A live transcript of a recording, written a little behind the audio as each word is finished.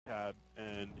pad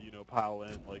and, you know, pile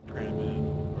in, like, cram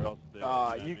in, or else they,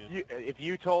 if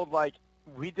you told, like,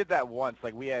 we did that once,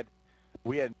 like, we had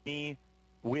me,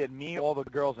 all the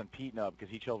girls, and Pete up, because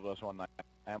he chilled with us one night,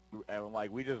 and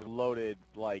like, we just loaded,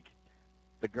 like,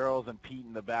 the girls and Pete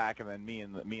in the back, and then me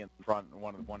in the front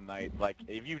one night. Like,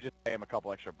 if you just pay them a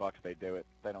couple extra bucks, they do it.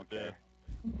 They don't care.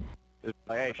 It's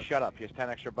like, hey, shut up. Here's 10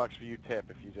 extra bucks for you tip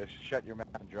if you just shut your mouth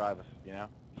and drive us, you know?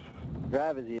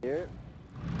 Drive is here.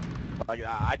 Like,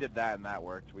 I did that and that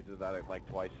worked. We did that like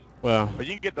twice. Wow. But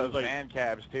you can get those van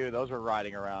cabs too. Those were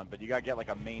riding around, but you gotta get like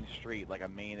a main street, like a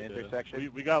main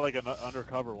intersection. We got like an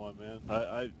undercover one, man.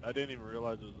 I didn't even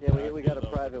realize it was. Yeah, we got a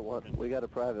private one. We got a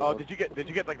private one. Oh, did you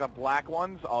get like the black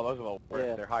ones? Oh, those are the worst.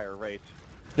 Yeah. They're higher rates.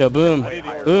 Yo, boom,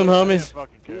 boom, homies. I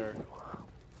fucking care.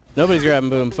 Nobody's grabbing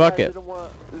boom. Fuck it.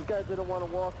 These guys didn't want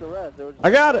to walk the rest. They were just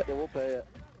I got it. Okay, we'll pay it.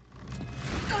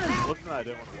 Looking at I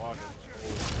didn't want to walk it.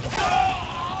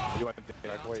 You want to do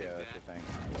that for you? That's the thing.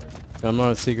 I'm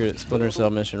on a secret Splinter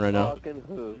Cell mission right now.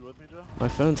 You with me, Joe? My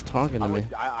phone's talking to me.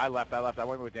 I left. I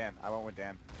went with Dan. I'm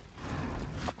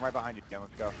right behind you, Dan.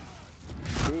 Let's go.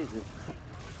 Jesus.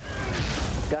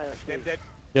 Guys, Dan dead.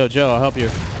 Yo, Joe, I'll help you.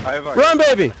 Run,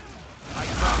 baby! I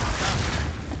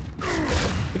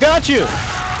got you!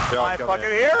 My fucking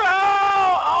hero!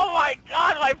 Oh my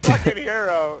god, my fucking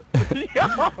hero!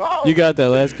 You got that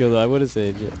last kill though. I would have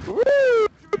saved you. Woo!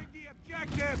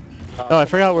 Oh, I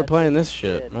forgot we're playing this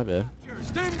shit. My bad.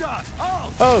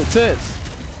 Oh, tits!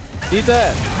 Eat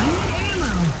that!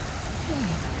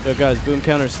 Yo, guys, boom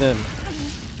counter stim.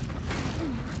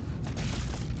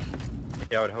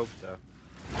 Yeah, I would hope so.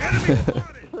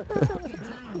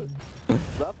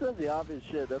 Stop doing the obvious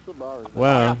shit. That's what bothers me.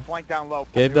 Wow. Flank down low.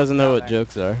 Gabe doesn't know what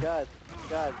jokes are. Guys,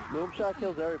 Longshot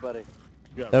kills everybody.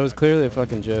 That was clearly a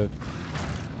fucking joke.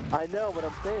 I know, but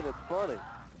I'm saying it's funny.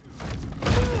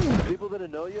 People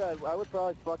didn't know you, I would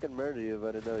probably fucking murder you if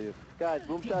I didn't know you. Guys,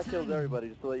 Boomshot kills everybody,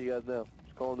 just to let you guys know.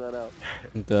 Just calling that out.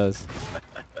 It does.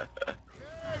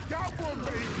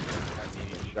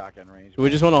 Shotgun range. Do we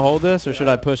just want to hold this, or should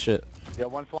I push it? Yeah,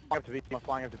 one flying up to B. One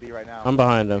flying up to B right now. I'm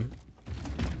behind him.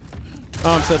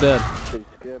 Oh, I'm so dead.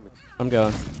 I'm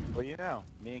going. Well, you know,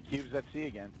 me and Cube's at C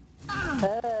again.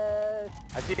 Hey.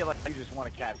 I feel like you just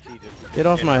want to catch C. Just Get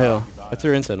off my hill. I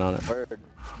threw incense on it. Bird.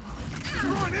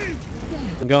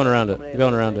 I'm going around it. I'm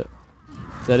going around it.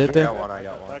 Is that it there? I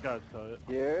got one. That guy's tight.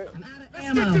 Here.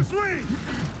 Ammo.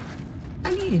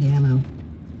 I needed ammo.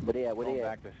 What do you Going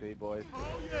back to C, boys.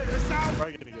 I'm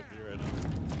probably gonna get B right now.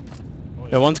 Oh,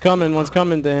 Yeah, one's coming,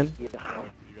 Dan. You guys are on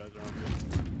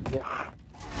B. Yeah.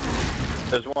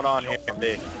 There's one on here,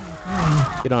 B.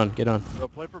 Get on. So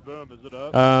play for boom. Is it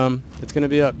up? It's gonna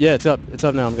be up. Yeah, it's up. It's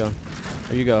up now. I'm going.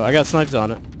 There you go. I got snipes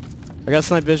on it. I got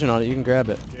snipe vision on it. You can grab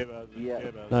it. Gabe has it. Yeah.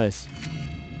 Gabe has it. Nice.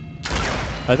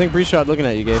 I think Breach shot looking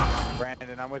at you, Gabe.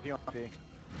 Brandon, I'm with you on C.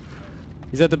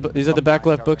 He's at the back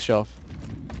left bookshelf.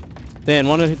 Dan,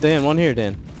 one here,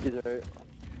 Dan. He's alright.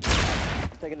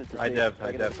 Taking it to I C. def.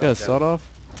 Yeah, sawed off.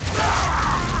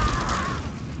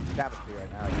 Tap C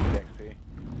right now. You check C.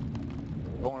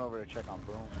 Going over to check on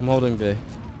boom. I'm holding B.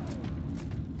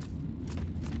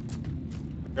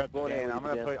 Dan, I'm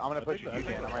gonna push you,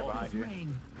 Dan. I'm right behind you.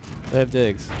 They have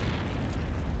digs.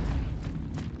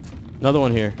 Another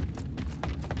one here.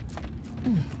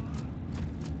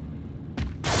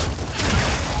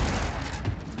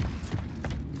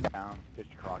 Down. Pitch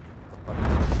clock.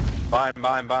 Fine.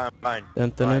 Dun,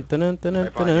 dun, dun, dun, dun, dun,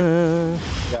 Right dun, behind you. dun.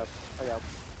 Yep. I got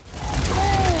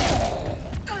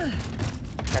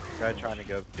Guy trying to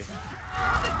go B.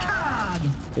 God.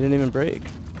 He didn't even break.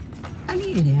 I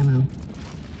needed ammo.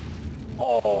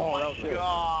 Oh my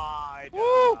god!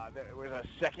 Woo! There's a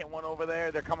second one over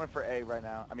there. They're coming for A right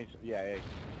now. I mean, yeah, A.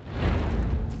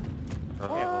 I can't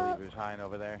believe he was hiding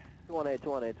over there. 2-1-8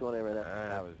 right now.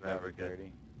 That was never good.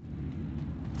 Dirty.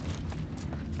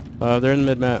 They're in the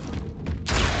mid-map.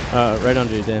 Right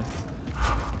under you, Dan.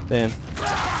 Dan.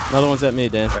 Another one's at me,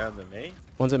 Dan. Better than me?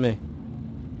 One's at me.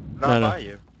 Not No. by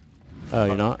you. Oh,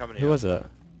 you're not? Coming Who here. was that?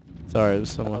 Sorry, it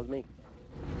was That was someone. me.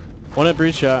 One at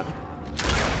breach shot.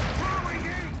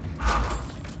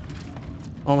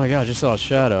 Oh my god, I just saw a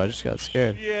shadow. I just got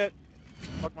scared. Shit.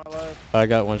 Fuck my life. I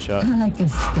got one shot. I like a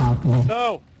scalpel.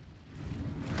 No.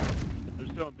 They're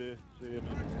still in B. See him.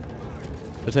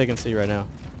 They're taking C right now.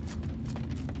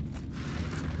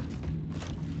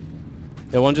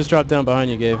 Yeah, one just dropped down behind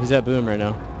you, Gabe. He's at boom right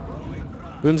now.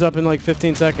 Boom's up in like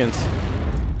 15 seconds.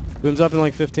 Boom's up in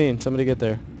like 15. Somebody get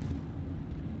there.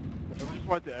 I just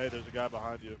went to A. There's a guy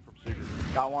behind you from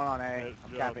secret. Got one on A.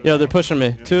 I'm capping. Yeah, they're pushing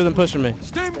me. Two of them pushing me.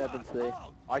 Step and C.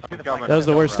 I see the Coming. That was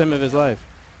the worst stim of his life.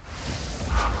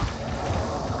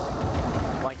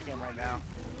 flanking him right now.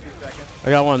 seconds. I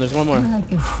got one. There's one more.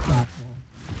 Like a scalpel.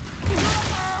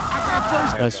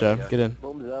 Nice job. Get in.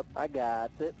 Boom's up. I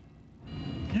got it.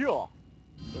 Yeah.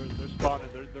 They're spawning.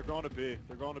 They're going to B.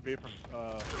 They're going to B from.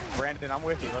 Brandon, I'm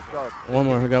with you. Let's go. One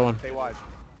more. We got one. Stay wide.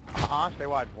 Stay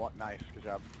wide. What? Nice. Good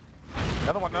job.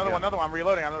 Another one. I'm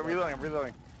reloading. I'm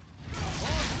reloading.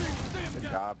 Good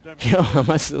job. Yo, how am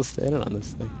I still standing on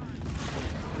this thing?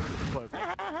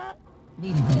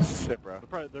 Needed this. Sit, bro.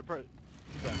 They're probably.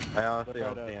 I honestly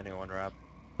don't see anyone, Rob.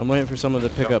 I'm waiting for someone to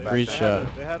pick up breach shot.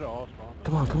 They had it all spawned.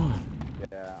 Come on, come on.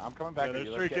 Yeah, I'm coming back Yeah, to there's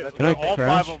you. three kids. Can I All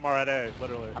crash? 5 of them are at A,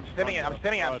 literally. I'm spinning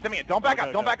it. Don't back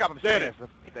up. I'm spinning it.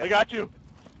 I got you.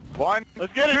 One.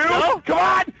 Let's get it, Two. Joe. Come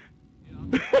on.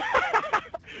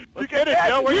 Let's get it,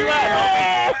 Joe. Where you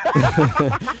at?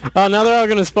 Oh, now they're all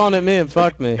gonna spawn at me and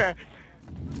fuck me.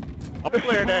 I'm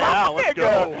clearing A out. Let's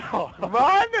go. Come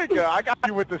on, nigga. I got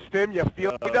you with the stim. You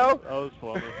feel me, though? That was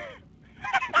funny.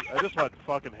 I just went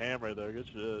fucking hammer there. Good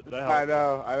shit. That I helped.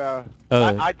 know.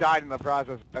 Oh. I died in the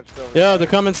process. That's still. Yo, they're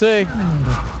coming C.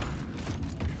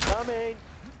 Coming.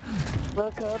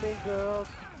 We're coming, girls.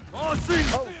 Oh, see.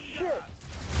 Oh, shit.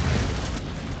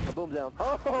 A boom down.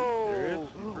 Oh,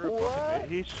 what?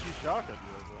 He shotgunned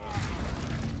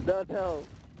you. Downtown.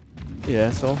 Yeah,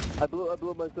 asshole. I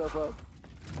blew myself up.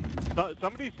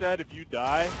 Somebody said if you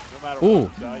die, no matter Ooh.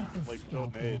 what, you die, you can, like, still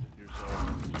nade yourself.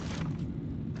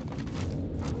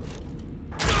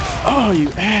 Oh, you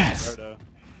ass. There,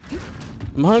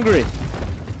 I'm hungry.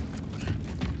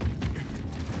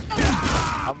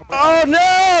 Oh,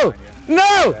 no!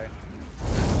 No!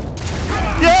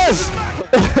 Yes!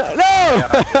 No!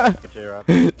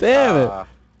 Damn it.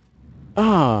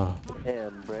 Oh,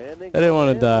 And Brandon. I didn't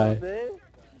want to die.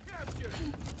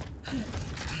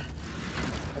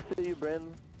 I see you,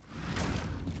 Brandon.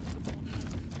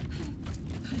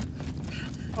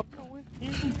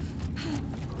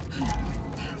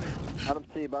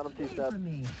 Bottom C, step.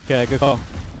 Okay, good call.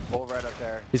 Bull right up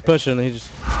there. He's pushing. He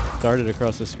just darted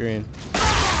across the screen.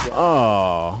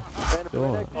 Oh. Brandon, Go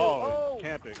on. right next to you. Oh, he's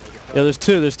camping. Yeah, there's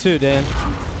two, Dan.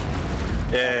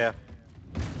 Yeah.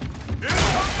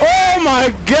 Oh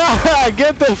my god!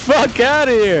 Get the fuck out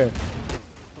of here!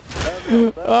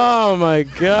 Oh my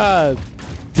god!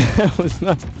 That was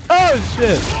not. Oh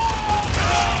shit!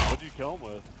 What'd you kill him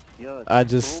with? Yo, I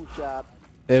just. boom shot.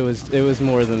 It was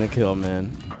more than a kill,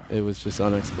 man. It was just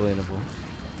unexplainable.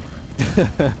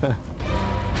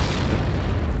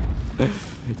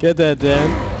 Get that,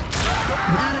 Dan.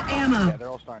 Out of ammo. Yeah, they're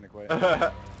all starting to quit.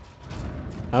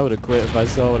 I would have quit if I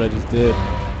saw what I just did.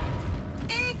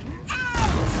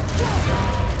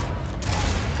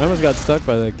 I almost got stuck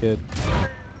by that kid.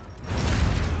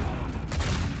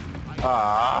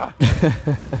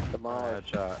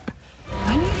 Headshot.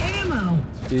 I need ammo.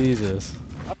 Jesus.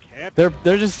 I'm camping.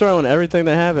 They're just throwing everything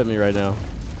they have at me right now.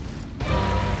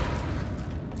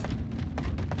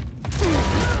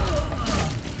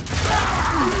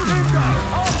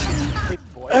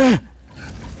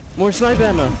 More snipe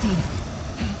ammo.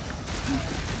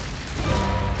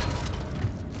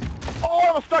 Oh, I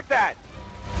almost stuck that.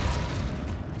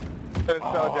 That is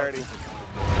so dirty.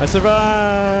 I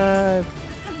survived.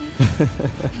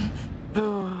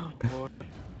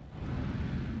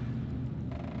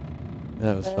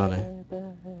 That was funny.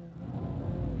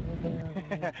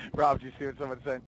 Rob, did you see what someone said?